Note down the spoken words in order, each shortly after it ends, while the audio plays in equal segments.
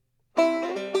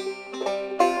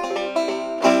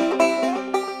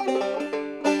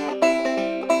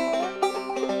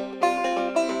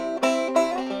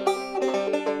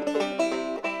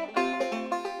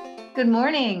Good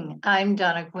morning. I'm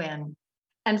Donna Quinn.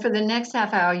 And for the next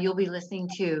half hour, you'll be listening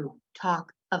to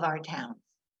Talk of Our Towns.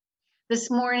 This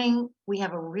morning, we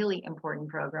have a really important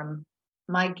program.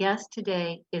 My guest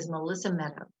today is Melissa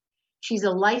Meadow. She's a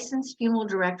licensed funeral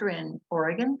director in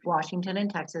Oregon, Washington,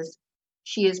 and Texas.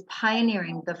 She is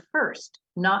pioneering the first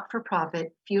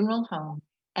not-for-profit funeral home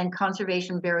and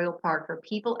conservation burial park for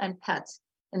people and pets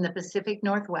in the Pacific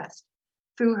Northwest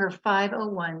through her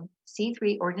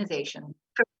 501c3 organization,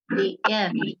 The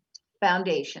End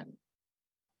Foundation.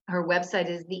 Her website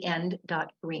is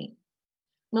theend.green.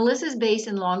 Melissa is based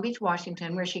in Long Beach,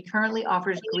 Washington, where she currently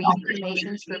offers green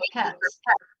cremations for pets,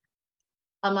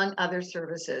 among other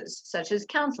services, such as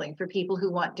counseling for people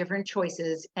who want different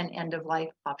choices and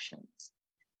end-of-life options.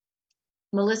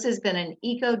 Melissa has been an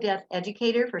eco-death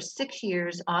educator for 6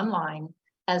 years online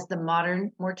as the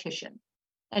Modern Mortician.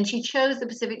 And she chose the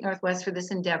Pacific Northwest for this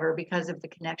endeavor because of the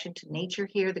connection to nature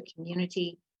here, the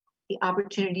community, the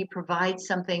opportunity to provide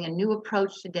something, a new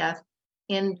approach to death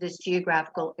in this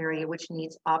geographical area, which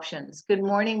needs options. Good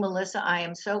morning, Melissa. I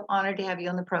am so honored to have you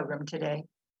on the program today.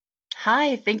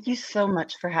 Hi, thank you so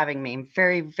much for having me. I'm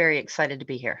very, very excited to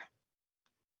be here.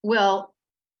 Well,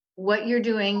 what you're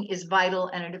doing is vital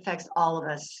and it affects all of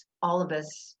us. All of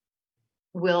us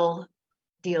will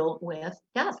deal with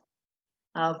death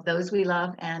of those we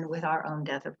love and with our own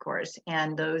death, of course,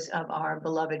 and those of our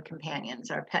beloved companions,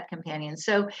 our pet companions.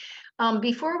 So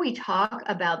before we talk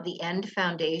about the End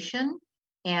Foundation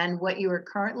and what you are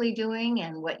currently doing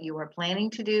and what you are planning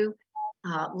to do,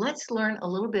 let's learn a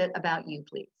little bit about you,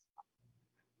 please.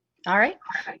 All right.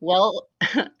 Well,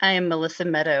 I am Melissa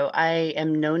Meadow. I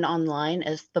am known online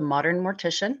as the Modern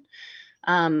Mortician.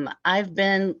 I've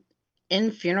been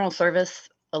in funeral service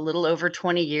a little over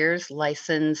 20 years,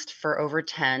 licensed for over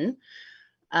 10.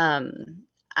 I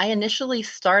initially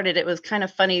started, it was kind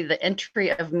of funny, the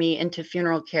entry of me into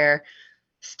funeral care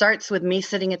starts with me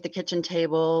sitting at the kitchen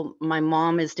table. My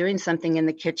mom is doing something in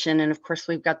the kitchen, and of course,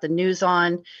 we've got the news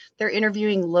on. They're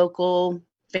interviewing local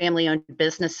family-owned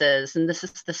businesses, and this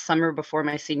is the summer before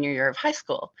my senior year of high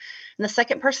school. And the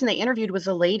second person they interviewed was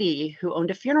a lady who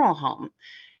owned a funeral home.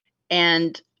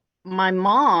 And my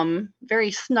mom,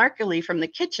 very snarkily from the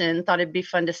kitchen, thought it'd be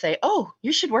fun to say, "Oh,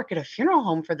 you should work at a funeral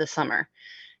home for the summer."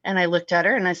 And I looked at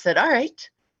her and I said, "All right,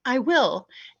 I will."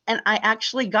 And I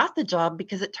actually got the job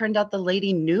because it turned out the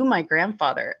lady knew my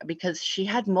grandfather because she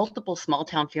had multiple small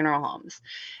town funeral homes.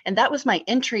 And that was my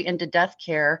entry into death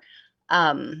care,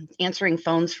 answering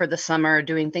phones for the summer,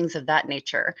 doing things of that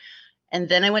nature. And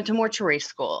then I went to mortuary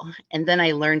school and then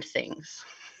I learned things.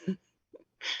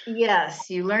 Yes,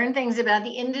 you learn things about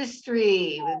the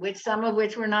industry, which some of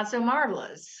which were not so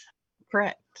marvelous.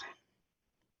 Correct.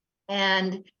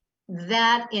 And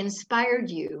that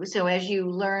inspired you. So as you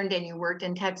learned and you worked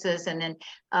in Texas and then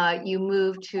you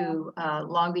moved to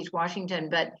Long Beach, Washington,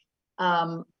 but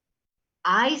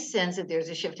I sense that there's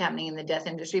a shift happening in the death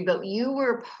industry, but you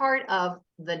were part of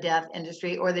the death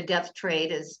industry or the death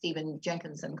trade, as Stephen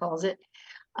Jenkinson calls it,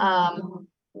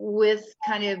 with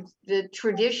kind of the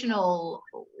traditional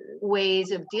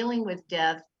ways of dealing with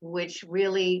death, which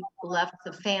really left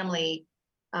the family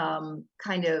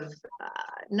kind of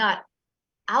not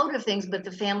out of things, but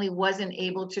the family wasn't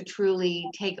able to truly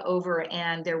take over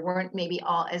and there weren't maybe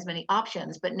as many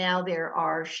options, but now there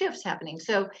are shifts happening.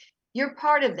 So you're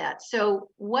part of that. So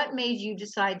what made you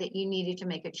decide that you needed to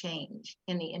make a change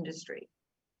in the industry?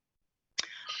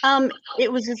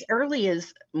 It was as early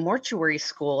as mortuary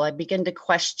school. I began to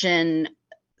question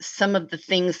some of the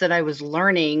things that I was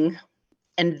learning.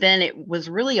 And then it was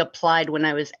really applied when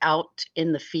I was out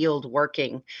in the field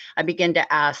working. I began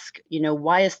to ask,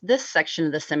 why is this section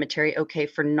of the cemetery okay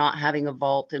for not having a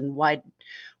vault? And why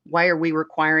are we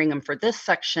requiring them for this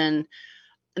section?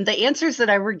 And the answers that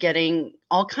I were getting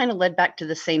all kind of led back to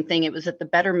the same thing. It was at the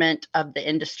betterment of the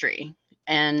industry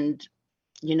and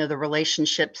the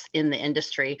relationships in the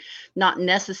industry, not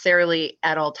necessarily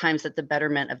at all times at the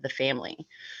betterment of the family.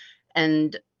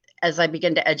 And as I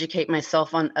began to educate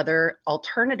myself on other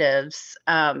alternatives,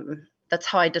 that's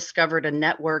how I discovered a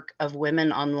network of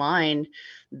women online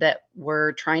that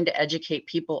were trying to educate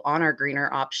people on our greener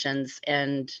options.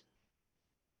 And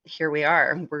here we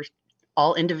are. We're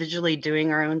all individually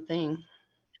doing our own thing.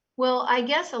 Well, I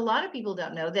guess a lot of people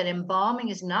don't know that embalming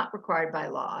is not required by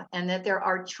law and that there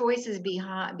are choices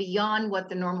beyond what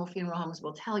the normal funeral homes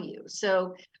will tell you.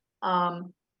 So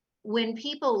when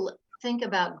people think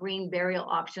about green burial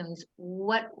options,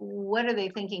 what are they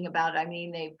thinking about? I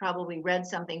mean, they probably read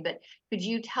something, but could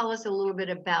you tell us a little bit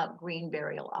about green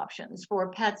burial options for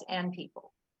pets and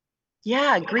people?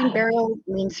 Yeah, green burial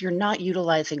means you're not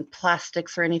utilizing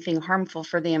plastics or anything harmful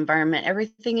for the environment.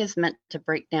 Everything is meant to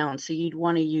break down. So you'd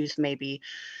want to use maybe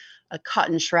a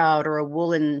cotton shroud or a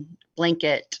woolen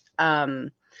blanket.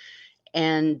 And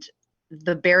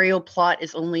the burial plot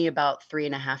is only about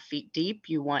 3.5 feet deep.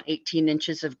 You want 18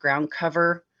 inches of ground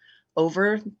cover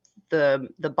over the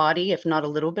body, if not a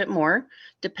little bit more,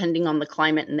 depending on the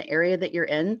climate and the area that you're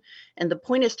in. And the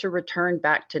point is to return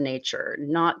back to nature,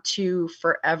 not to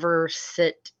forever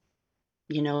sit,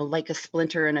 like a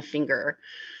splinter in a finger.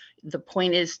 The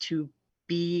point is to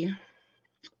be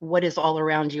what is all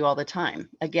around you all the time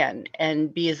again,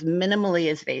 and be as minimally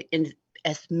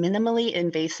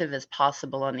invasive as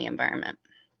possible on the environment.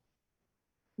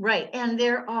 Right, and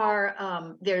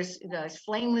there's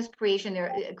flameless creation,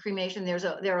 cremation. There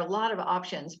are a lot of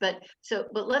options, but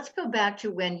let's go back to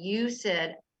when you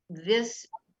said this.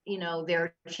 There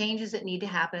are changes that need to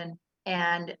happen,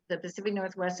 and the Pacific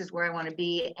Northwest is where I want to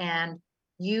be. And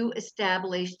you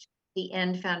established the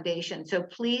End Foundation. So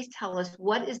please tell us,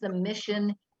 what is the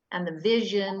mission and the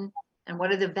vision, and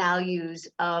what are the values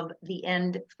of the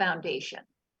End Foundation?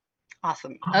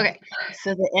 Awesome. Okay.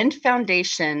 So the End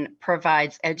Foundation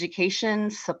provides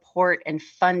education, support, and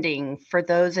funding for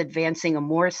those advancing a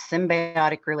more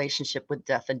symbiotic relationship with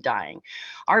death and dying.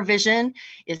 Our vision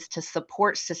is to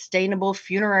support sustainable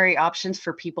funerary options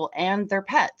for people and their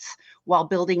pets while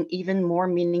building even more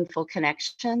meaningful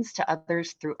connections to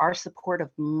others through our support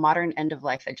of modern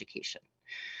end-of-life education.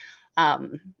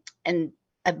 And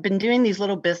I've been doing these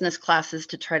little business classes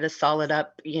to try to solid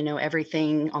up,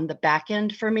 everything on the back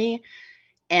end for me.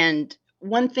 And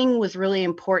one thing was really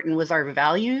important was our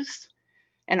values.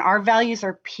 And our values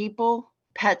are people,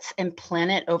 pets, and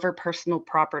planet over personal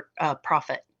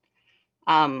profit.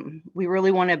 We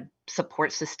really want to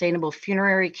support sustainable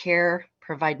funerary care,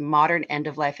 provide modern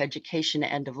end-of-life education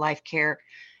and end-of-life care,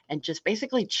 and just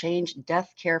basically change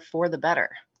death care for the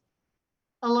better.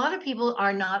 A lot of people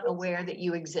are not aware that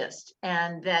you exist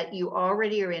and that you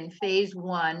already are in phase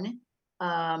one,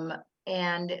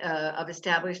 and of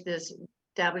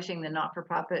establishing the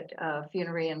not-for-profit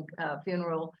funerary and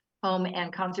funeral home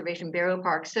and conservation burial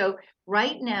park. So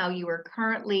right now you are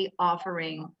currently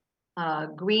offering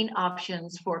green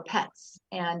options for pets.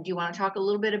 And do you want to talk a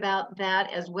little bit about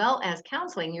that, as well as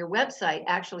counseling? Your website,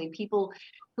 actually, people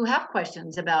who have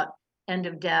questions about end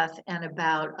of death and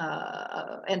about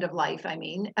end of life, I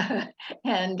mean,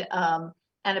 and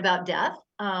about death,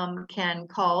 can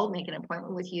call, make an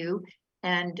appointment with you,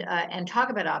 and talk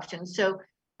about options. So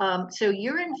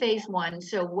you're in phase one.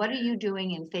 So what are you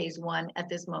doing in phase one at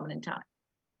this moment in time?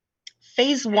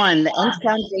 Phase one, the End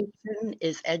Foundation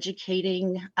is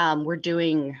educating. We're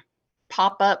doing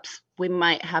pop-ups. We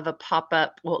might have a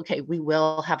pop-up. Well, okay, we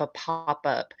will have a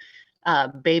pop-up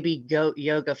baby goat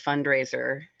yoga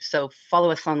fundraiser. So follow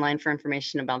us online for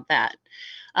information about that.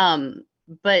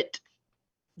 But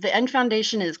the End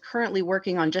Foundation is currently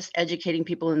working on just educating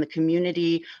people in the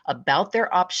community about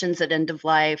their options at end of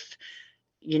life,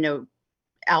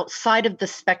 outside of the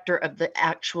specter of the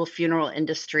actual funeral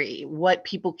industry, what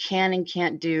people can and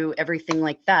can't do, everything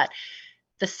like that.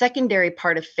 The secondary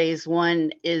part of phase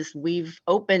one is we've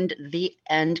opened the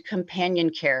End Companion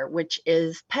Care, which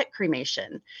is pet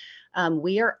cremation.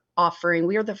 We are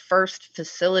the first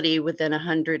facility within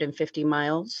 150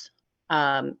 miles,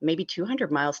 maybe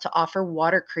 200 miles, to offer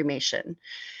water cremation.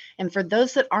 And for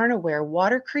those that aren't aware,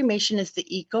 water cremation is the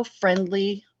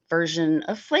eco-friendly version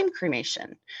of flame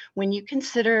cremation. When you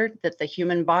consider that the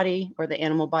human body or the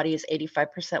animal body is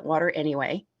 85% water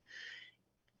anyway,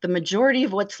 the majority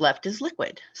of what's left is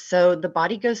liquid. So the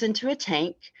body goes into a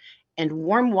tank, and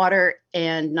warm water,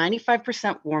 and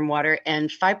 95% warm water and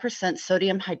 5%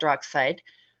 sodium hydroxide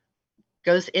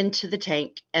goes into the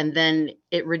tank, and then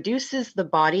it reduces the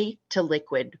body to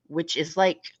liquid, which is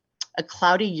like a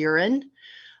cloudy urine.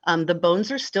 The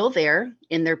bones are still there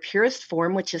in their purest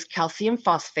form, which is calcium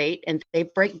phosphate, and they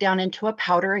break down into a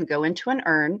powder and go into an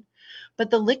urn. But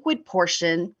the liquid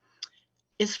portion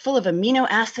is full of amino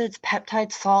acids,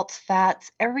 peptides, salts,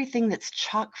 fats, everything that's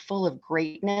chock full of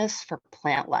greatness for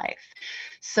plant life.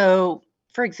 So,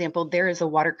 for example, there is a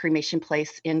water cremation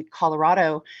place in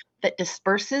Colorado that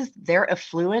disperses their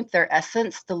effluent, their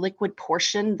essence, the liquid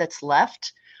portion that's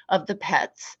left of the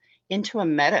pets, into a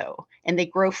meadow, and they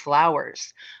grow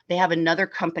flowers. They have another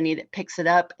company that picks it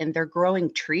up, and they're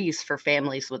growing trees for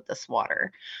families with this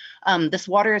water. This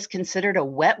water is considered a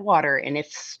wet water, and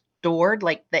if stored,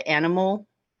 like the animal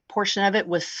portion of it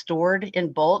was stored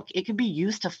in bulk, it could be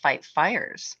used to fight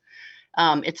fires.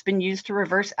 It's been used to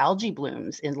reverse algae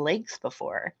blooms in lakes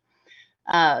before.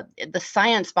 The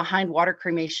science behind water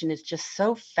cremation is just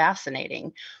so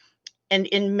fascinating. And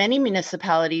in many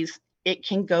municipalities, it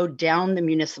can go down the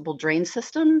municipal drain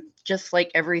system, just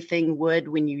like everything would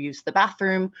when you use the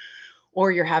bathroom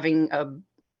or you're having a,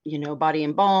 body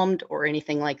embalmed or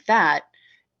anything like that.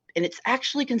 And it's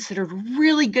actually considered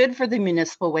really good for the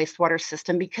municipal wastewater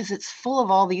system because it's full of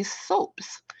all these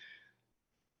soaps.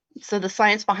 So the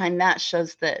science behind that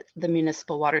shows that the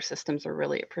municipal water systems are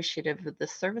really appreciative of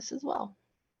this service as well.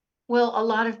 Well, a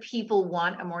lot of people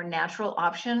want a more natural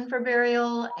option for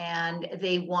burial and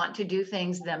they want to do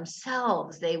things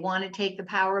themselves. They want to take the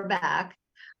power back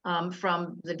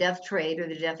from the death trade or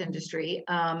the death industry.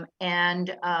 And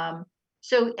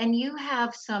you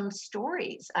have some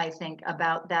stories, I think,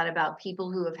 about that, about people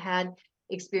who have had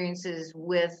experiences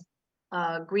with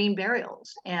green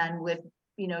burials and with,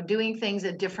 doing things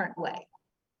a different way.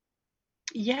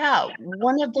 Yeah,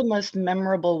 one of the most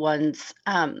memorable ones,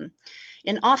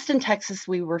 in Austin, Texas,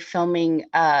 we were filming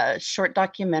a short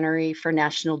documentary for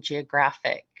National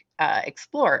Geographic,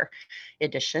 Explorer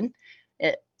Edition.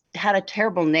 It had a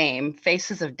terrible name,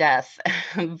 Faces of Death,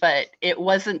 but it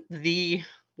wasn't the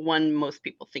one most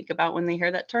people think about when they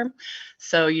hear that term.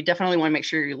 So you definitely want to make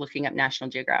sure you're looking up National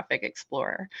Geographic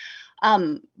Explorer.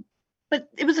 Um, but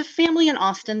it was a family in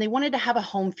Austin. They wanted to have a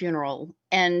home funeral,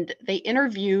 and they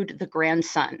interviewed the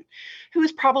grandson, who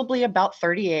was probably about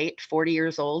 38, 40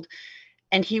 years old.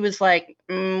 And he was like,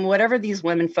 whatever these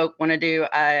women folk want to do,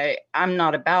 I'm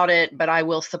not about it, but I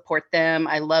will support them.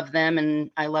 I love them and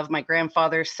I love my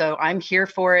grandfather. So I'm here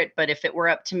for it. But if it were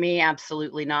up to me,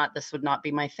 absolutely not. This would not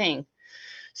be my thing.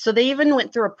 So they even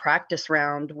went through a practice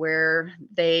round where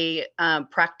they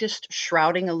practiced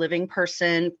shrouding a living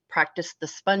person, practiced the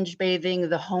sponge bathing,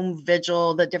 the home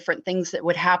vigil, the different things that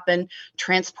would happen,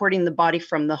 transporting the body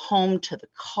from the home to the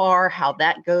car, how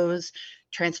that goes,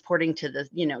 transporting to the,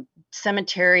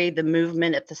 cemetery, the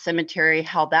movement at the cemetery,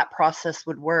 how that process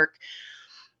would work.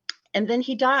 And then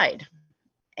he died.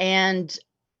 And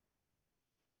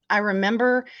I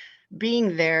remember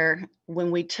being there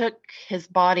when we took his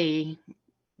body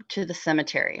to the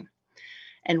cemetery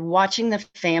and watching the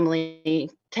family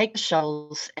take the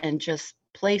shovels and just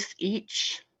place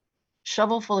each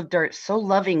shovelful of dirt so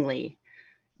lovingly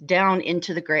down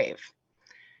into the grave.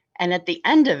 And at the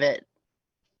end of it,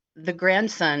 the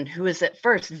grandson, who was at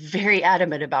first very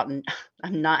adamant about,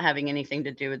 I'm not having anything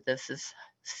to do with this, is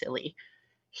silly.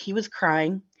 He was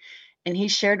crying and he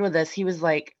shared with us, he was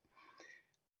like,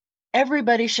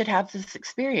 everybody should have this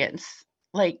experience.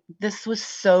 Like, this was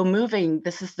so moving.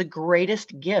 This is the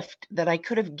greatest gift that I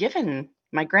could have given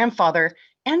my grandfather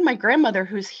and my grandmother,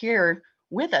 who's here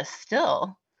with us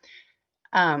still.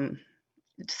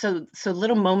 So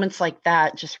little moments like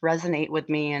that just resonate with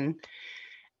me, and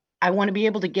I want to be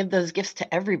able to give those gifts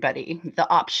to everybody, the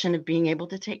option of being able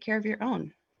to take care of your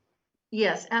own.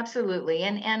 Yes, absolutely.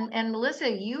 And Melissa,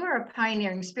 you are a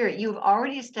pioneering spirit. You've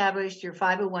already established your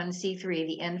 501c3,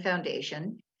 the N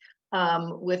Foundation,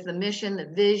 with the mission, the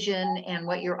vision, and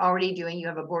what you're already doing. You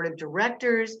have a board of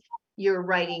directors, you're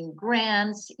writing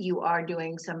grants, you are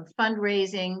doing some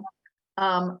fundraising.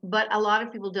 But a lot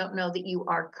of people don't know that you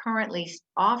are currently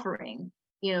offering,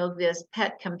 this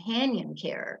pet companion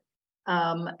care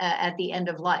at the end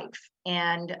of life.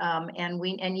 And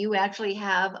you actually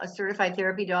have a certified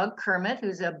therapy dog, Kermit,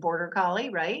 who's a border collie,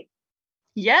 right?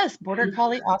 Yes, Border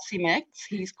Collie Aussie mix.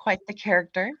 He's quite the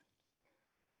character.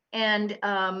 And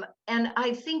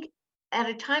I think at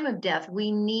a time of death,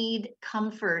 we need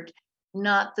comfort,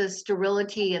 not the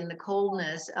sterility and the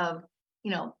coldness of,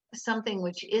 something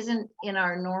which isn't in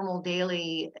our normal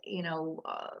daily,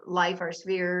 life, our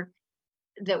sphere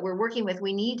that we're working with.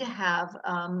 We need to have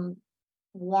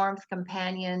warmth,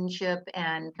 companionship,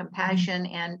 and compassion,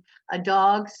 and a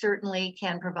dog certainly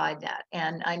can provide that.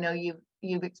 And I know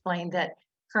you've explained that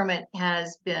Kermit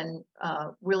has been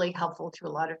really helpful to a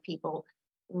lot of people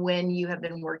when you have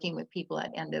been working with people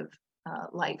at end of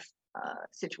life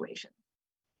situation.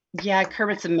 Yeah,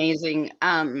 Kermit's amazing.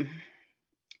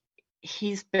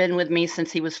 He's been with me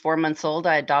since he was 4 months old.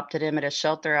 I adopted him at a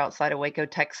shelter outside of Waco,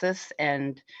 Texas,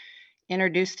 and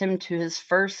introduced him to his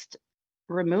first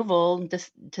removal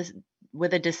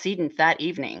with a decedent that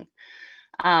evening.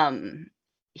 Um,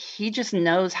 he just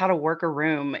knows how to work a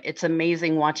room. It's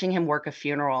amazing watching him work a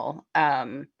funeral.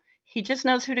 He just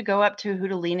knows who to go up to, who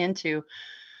to lean into.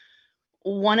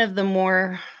 One of the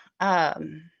more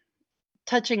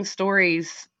touching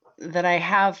stories that I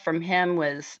have from him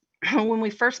was when we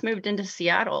first moved into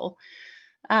Seattle.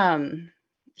 Um,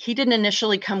 he didn't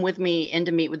initially come with me in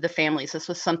to meet with the families. This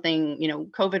was something,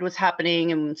 COVID was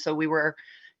happening, and so we were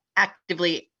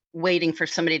actively waiting for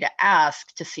somebody to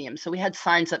ask to see him. So we had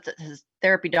signs up that his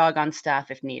therapy dog on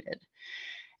staff if needed.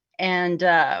 And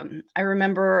I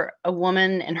remember a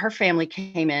woman and her family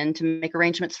came in to make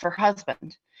arrangements for her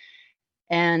husband.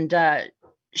 And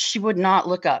she would not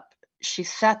look up. She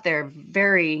sat there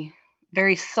very,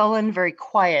 very sullen, very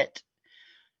quiet.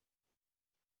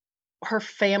 Her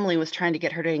family was trying to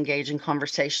get her to engage in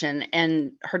conversation,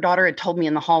 and her daughter had told me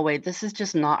in the hallway, "This is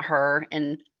just not her."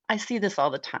 And I see this all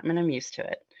the time, and I'm used to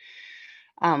it.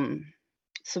 Um,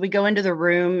 so we go into the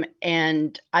room,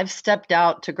 and I've stepped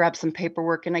out to grab some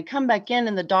paperwork, and I come back in,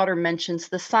 and the daughter mentions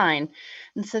the sign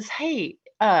and says, "Hey,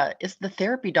 is the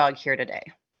therapy dog here today?"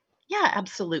 "Yeah,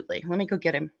 absolutely. Let me go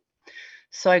get him."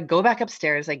 So I go back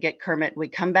upstairs, I get Kermit, we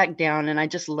come back down, and I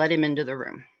just let him into the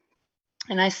room.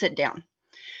 And I sit down.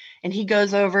 And he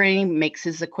goes over and he makes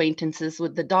his acquaintances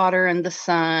with the daughter and the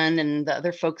son and the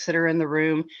other folks that are in the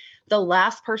room. The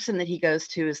last person that he goes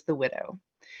to is the widow.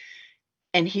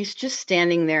 And he's just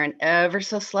standing there and ever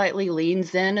so slightly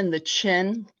leans in, and the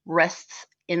chin rests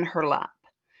in her lap.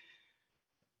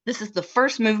 This is the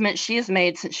first movement she has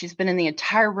made since she's been in the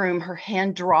entire room. Her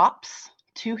hand drops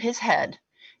to his head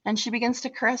and she begins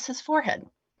to caress his forehead.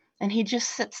 And he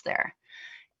just sits there.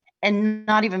 And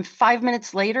not even 5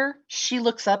 minutes later, she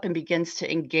looks up and begins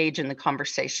to engage in the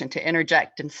conversation, to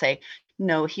interject and say,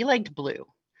 "No, he liked blue."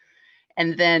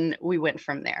 And then we went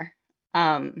from there.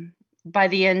 By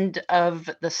the end of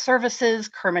the services,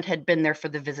 Kermit had been there for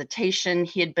the visitation,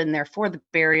 he had been there for the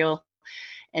burial,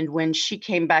 and when she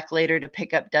came back later to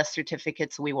pick up death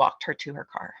certificates, we walked her to her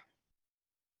car.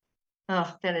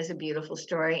 Oh, that is a beautiful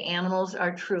story. Animals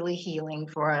are truly healing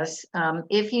for us.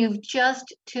 If you've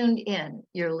just tuned in,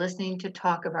 you're listening to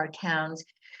Talk of Our Towns.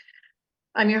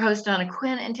 I'm your host, Donna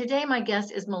Quinn, and today my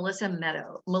guest is Melissa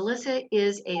Meadow. Melissa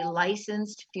is a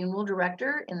licensed funeral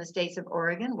director in the states of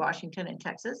Oregon, Washington, and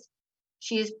Texas.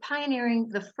 She is pioneering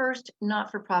the first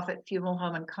not-for-profit funeral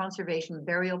home and conservation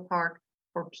burial park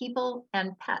for people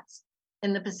and pets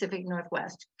in the Pacific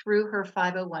Northwest through her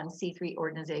 501c3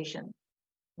 organization,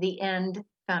 The End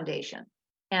Foundation.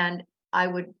 And I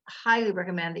would highly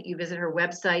recommend that you visit her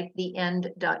website,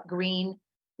 theend.green.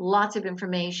 Lots of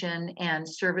information and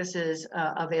services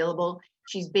available.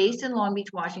 She's based in Long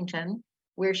Beach, Washington,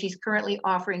 where she's currently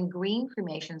offering green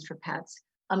cremations for pets,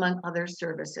 among other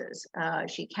services.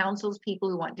 She counsels people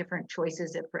who want different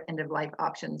choices for end of life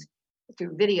options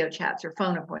through video chats or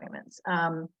phone appointments.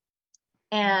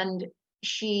 And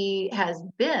she has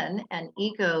been an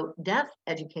eco death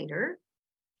educator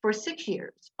for 6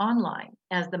 years online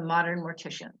as the modern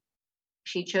mortician.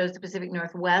 She chose the Pacific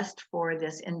Northwest for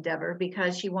this endeavor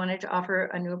because she wanted to offer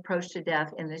a new approach to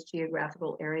death in this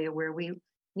geographical area where we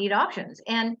need options.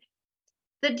 And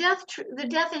the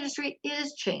death industry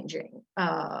is changing,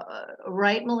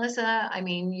 right, Melissa? I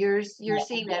mean, you're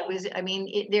seeing that was. I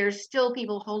mean, there's still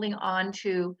people holding on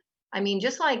to. I mean,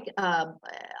 just like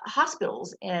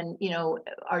hospitals, and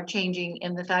are changing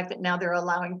in the fact that now they're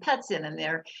allowing pets in, and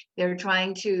they're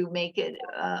trying to make it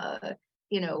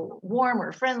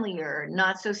warmer, friendlier,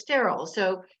 not so sterile.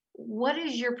 So, what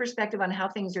is your perspective on how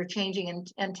things are changing?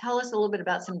 And tell us a little bit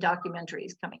about some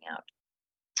documentaries coming out.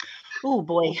 Oh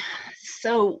boy.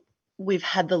 So we've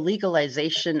had the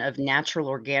legalization of natural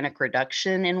organic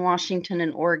reduction in Washington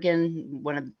and Oregon,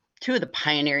 two of the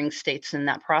pioneering states in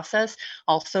that process.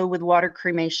 Also with water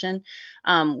cremation,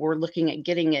 we're looking at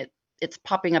getting it. It's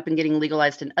popping up and getting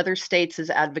legalized in other states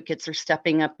as advocates are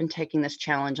stepping up and taking this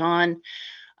challenge on.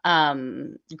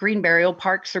 Green burial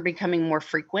parks are becoming more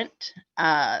frequent.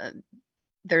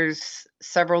 There's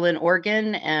several in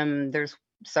Oregon, and there's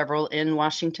several in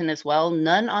Washington as well,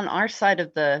 none on our side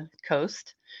of the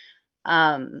coast.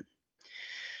 Documentaries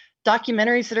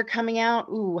that are coming out,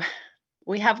 ooh,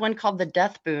 we have one called The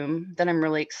Death Boom that I'm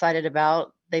really excited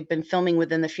about. They've been filming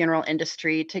within the funeral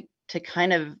industry to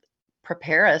kind of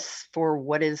prepare us for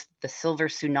what is the silver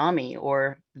tsunami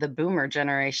or the boomer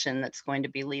generation that's going to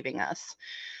be leaving us.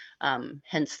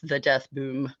 Hence the death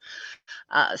boom.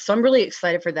 So I'm really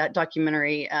excited for that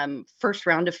documentary. First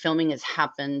round of filming has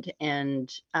happened,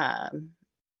 and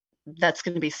that's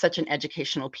going to be such an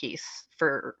educational piece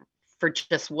for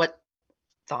just what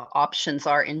the options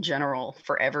are in general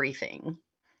for everything.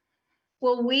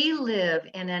 Well, we live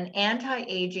in an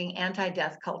anti-aging,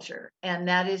 anti-death culture, and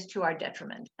that is to our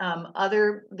detriment.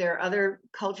 There are other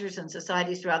cultures and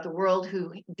societies throughout the world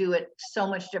who do it so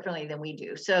much differently than we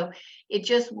do. So it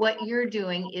just what you're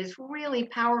doing is really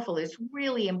powerful. It's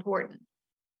really important.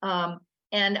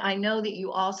 And I know that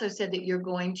you also said that you're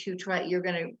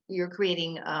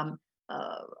creating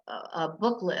a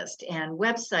book list and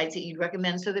websites that you'd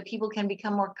recommend so that people can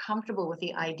become more comfortable with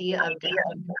the idea of death.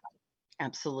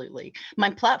 Absolutely.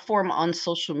 My platform on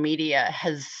social media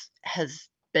has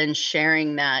been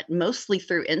sharing that mostly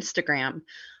through Instagram.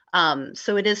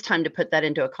 So it is time to put that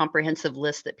into a comprehensive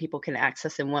list that people can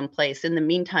access in one place. In the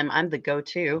meantime, I'm the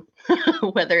go-to,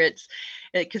 whether it's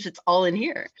because it's all in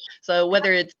here. So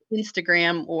whether it's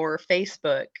Instagram or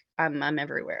Facebook, I'm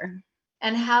everywhere.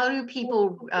 And how do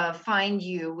people find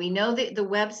you? We know that the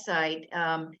website,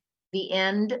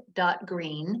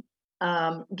 theend.green,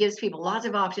 gives people lots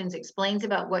of options, explains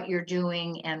about what you're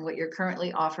doing and what you're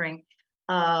currently offering.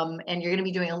 And you're going to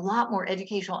be doing a lot more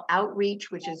educational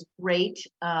outreach, which is great.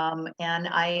 And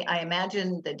I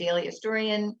imagine the Daily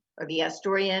Historian or the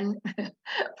Astorian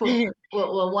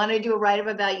will want to do a write-up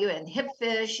about you and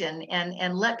HipFish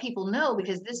and let people know,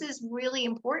 because this is really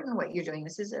important what you're doing.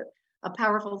 This is a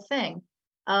powerful thing.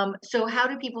 So how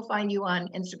do people find you on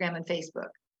Instagram and Facebook?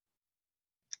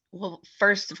 Well,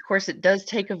 first, of course, it does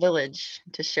take a village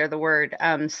to share the word.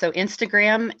 So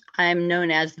Instagram, I'm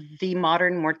known as The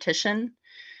Modern Mortician.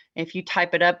 If you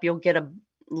type it up, you'll get a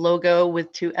logo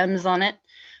with 2 M's on it.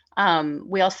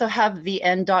 We also have the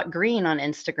N.Green on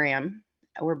Instagram.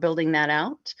 We're building that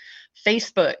out.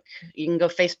 Facebook, you can go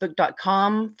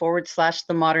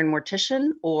facebook.com/The Modern Mortician,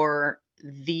 or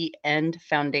The End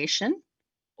Foundation,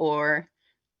 or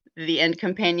The End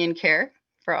Companion Care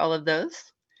for all of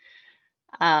those.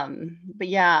 But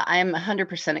yeah, I'm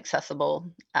 100%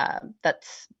 accessible.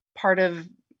 That's part of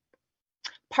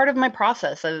my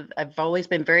process. I've always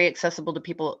been very accessible to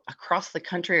people across the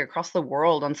country, across the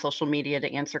world on social media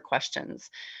to answer questions.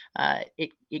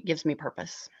 It gives me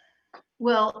purpose.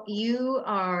 Well, you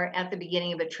are at the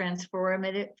beginning of a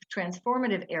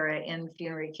transformative era in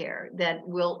funerary care that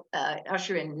will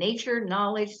usher in nature,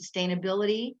 knowledge,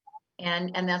 sustainability,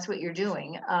 and that's what you're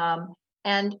doing.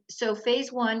 And so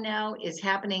phase 1 now is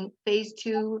happening. Phase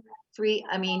 2, 3.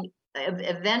 I mean,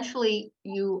 eventually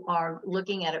you are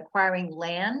looking at acquiring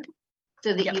land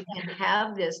so that Yep. you can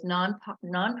have this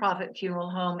nonprofit funeral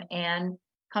home and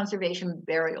conservation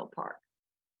burial park.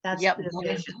 That's Yep. the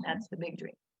vision. That's the big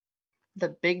dream.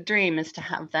 The big dream is to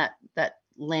have that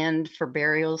land for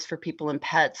burials for people and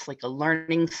pets, like a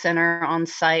learning center on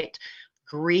site,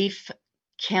 grief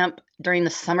camp during the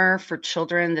summer for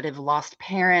children that have lost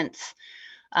parents,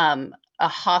 a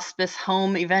hospice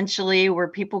home eventually where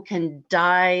people can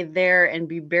die there and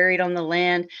be buried on the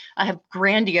land. I have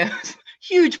grandiose,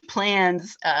 huge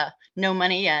plans. No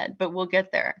money yet, but we'll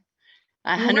get there.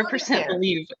 I You will get 100% there.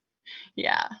 believe.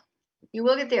 Yeah. You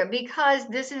will get there, because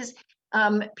this is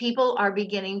people are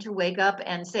beginning to wake up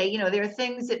and say, you know, there are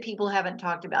things that people haven't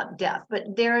talked about, death,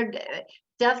 but there are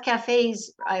death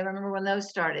cafes. I remember when those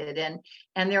started, and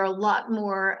there are a lot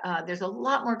more. There's a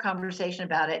lot more conversation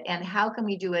about it, and how can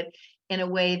we do it in a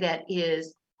way that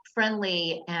is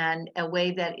friendly and a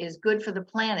way that is good for the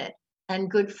planet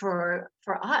and good for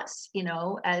us, you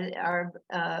know, as our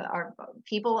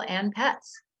people and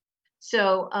pets.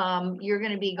 So you're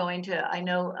going to be going to, I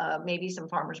know, maybe some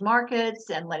farmers markets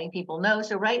and letting people know.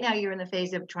 So right now you're in the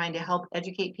phase of trying to help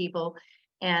educate people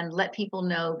and let people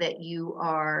know that you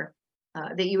are,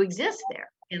 that you exist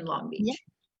there in Long Yeah. Beach.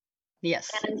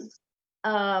 Yes. And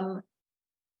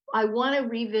I want to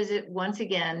revisit once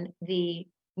again the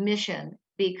mission,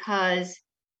 because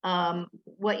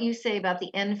what you say about the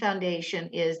End Foundation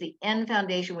is the End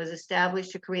Foundation was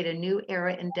established to create a new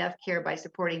era in death care by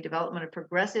supporting development of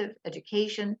progressive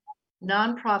education,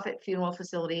 nonprofit funeral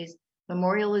facilities,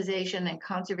 memorialization and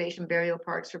conservation burial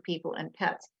parks for people and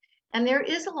pets. And there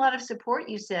is a lot of support,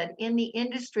 you said, in the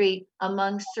industry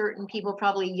among certain people,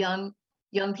 probably young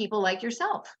people like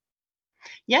yourself.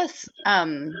 Yes,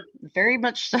 very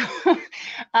much so.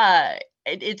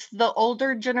 It's the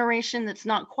older generation that's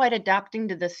not quite adapting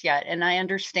to this yet, and I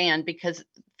understand, because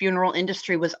funeral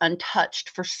industry was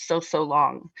untouched for so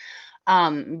long.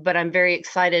 But I'm very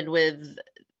excited with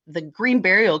the Green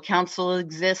Burial Council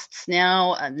exists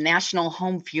now, a National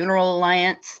Home Funeral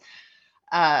Alliance.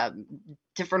 um,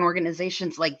 Different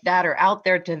organizations like that are out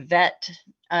there to vet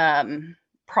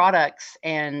products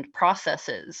and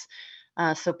processes,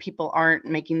 so people aren't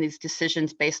making these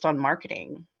decisions based on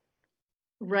marketing.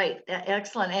 Right,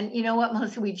 excellent. And you know what,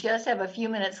 Melissa, we just have a few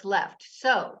minutes left.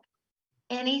 So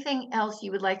anything else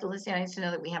you would like the listeners to know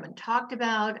that we haven't talked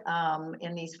about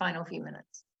in these final few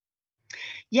minutes?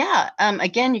 Yeah,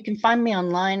 again, you can find me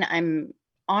online. I'm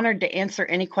honored to answer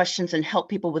any questions and help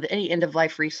people with any end of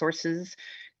life resources.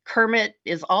 Kermit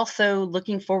is also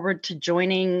looking forward to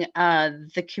joining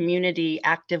the community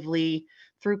actively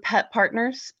through Pet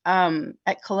Partners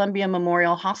at Columbia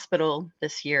Memorial Hospital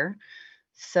this year.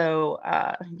 So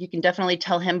you can definitely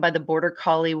tell him by the border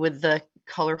collie with the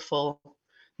colorful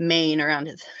mane around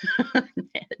his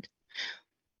head.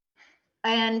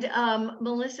 And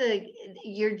Melissa,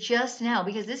 you're just now,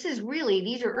 because this is really,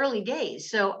 these are early days.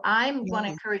 So I want to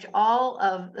Yeah. encourage all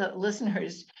of the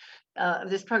listeners of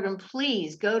this program,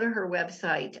 please go to her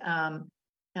website,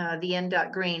 the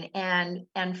end.green,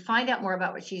 and find out more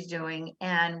about what she's doing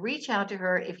and reach out to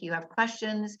her if you have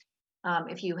questions.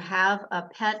 If you have a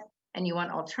pet and you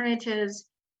want alternatives,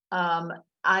 um,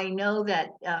 I know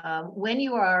that when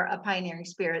you are a pioneering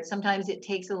spirit, sometimes it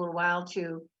takes a little while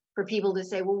to for people to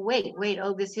say, well, wait,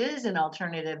 oh, this is an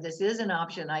alternative. This is an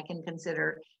option I can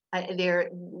consider.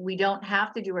 We don't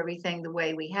have to do everything the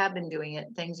way we have been doing it.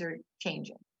 Things are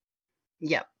changing.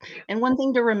 Yep. And one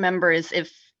thing to remember is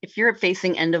if you're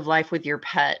facing end of life with your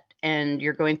pet and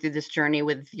you're going through this journey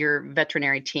with your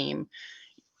veterinary team,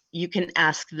 you can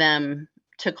ask them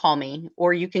to call me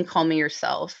or you can call me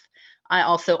yourself. I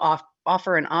also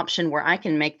offer an option where I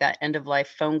can make that end of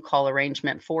life phone call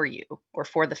arrangement for you or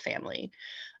for the family.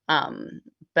 Um,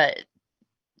 but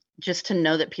just to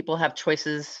know that people have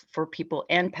choices for people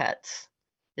and pets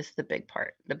is the big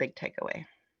part, the big takeaway.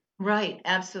 Right,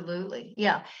 absolutely.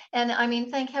 Yeah. And I mean,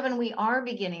 thank heaven we are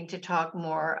beginning to talk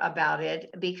more about it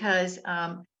because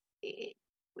it,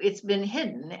 it's been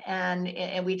hidden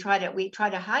and we try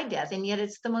to hide death, and yet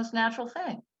it's the most natural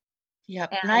thing.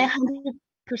 Yep, and And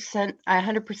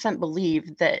 100%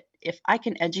 believe that if I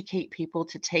can educate people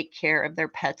to take care of their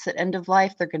pets at end of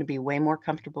life, they're gonna be way more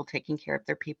comfortable taking care of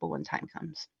their people when time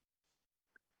comes.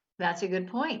 that's a good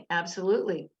point.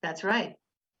 Absolutely. That's right.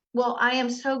 Well, I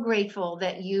am so grateful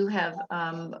that you have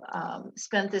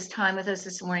spent this time with us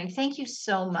this morning. Thank you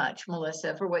so much,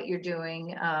 Melissa, for what you're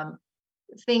doing.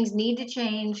 Things need to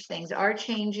change. Things are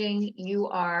changing. You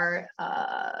are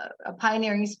a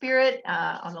pioneering spirit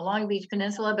on the Long Beach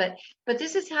Peninsula, but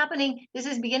this is happening. This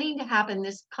is beginning to happen.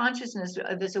 This consciousness,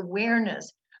 this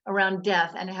awareness around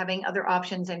death and having other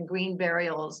options and green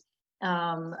burials,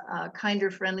 kinder,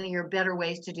 friendlier, better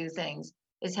ways to do things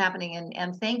is happening.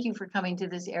 And thank you for coming to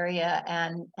this area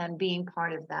and being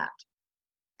part of that.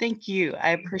 Thank you.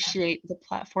 I appreciate the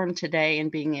platform today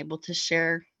and being able to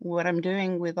share what I'm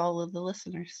doing with all of the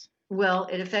listeners. Well,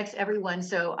 it affects everyone,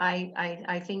 so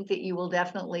I think that you will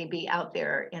definitely be out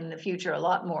there in the future a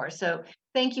lot more. So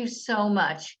thank you so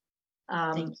much.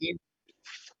 Thank Um, you.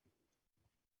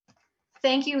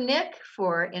 Thank you, Nick,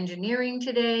 for engineering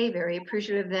today. Very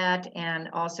appreciative of that, and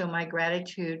also my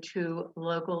gratitude to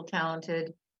local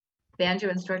talented banjo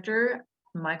instructor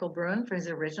Michael Bruin for his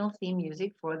original theme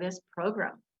music for this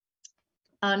program.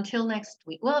 Until next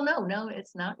week. Well, no,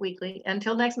 it's not weekly.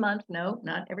 Until next month. No,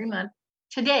 not every month.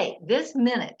 Today, this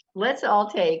minute, let's all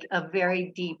take a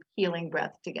very deep healing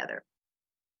breath together.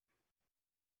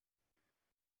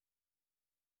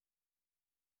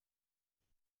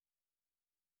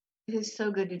 It is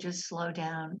so good to just slow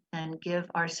down and give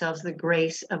ourselves the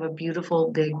grace of a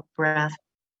beautiful big breath.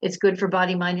 It's good for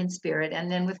body, mind, and spirit.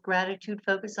 And then with gratitude,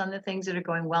 focus on the things that are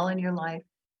going well in your life.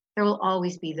 There will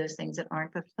always be those things that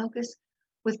aren't, but focus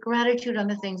with gratitude on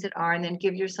the things that are, and then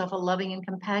give yourself a loving and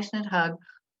compassionate hug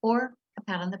or a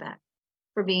pat on the back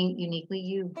for being uniquely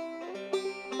you.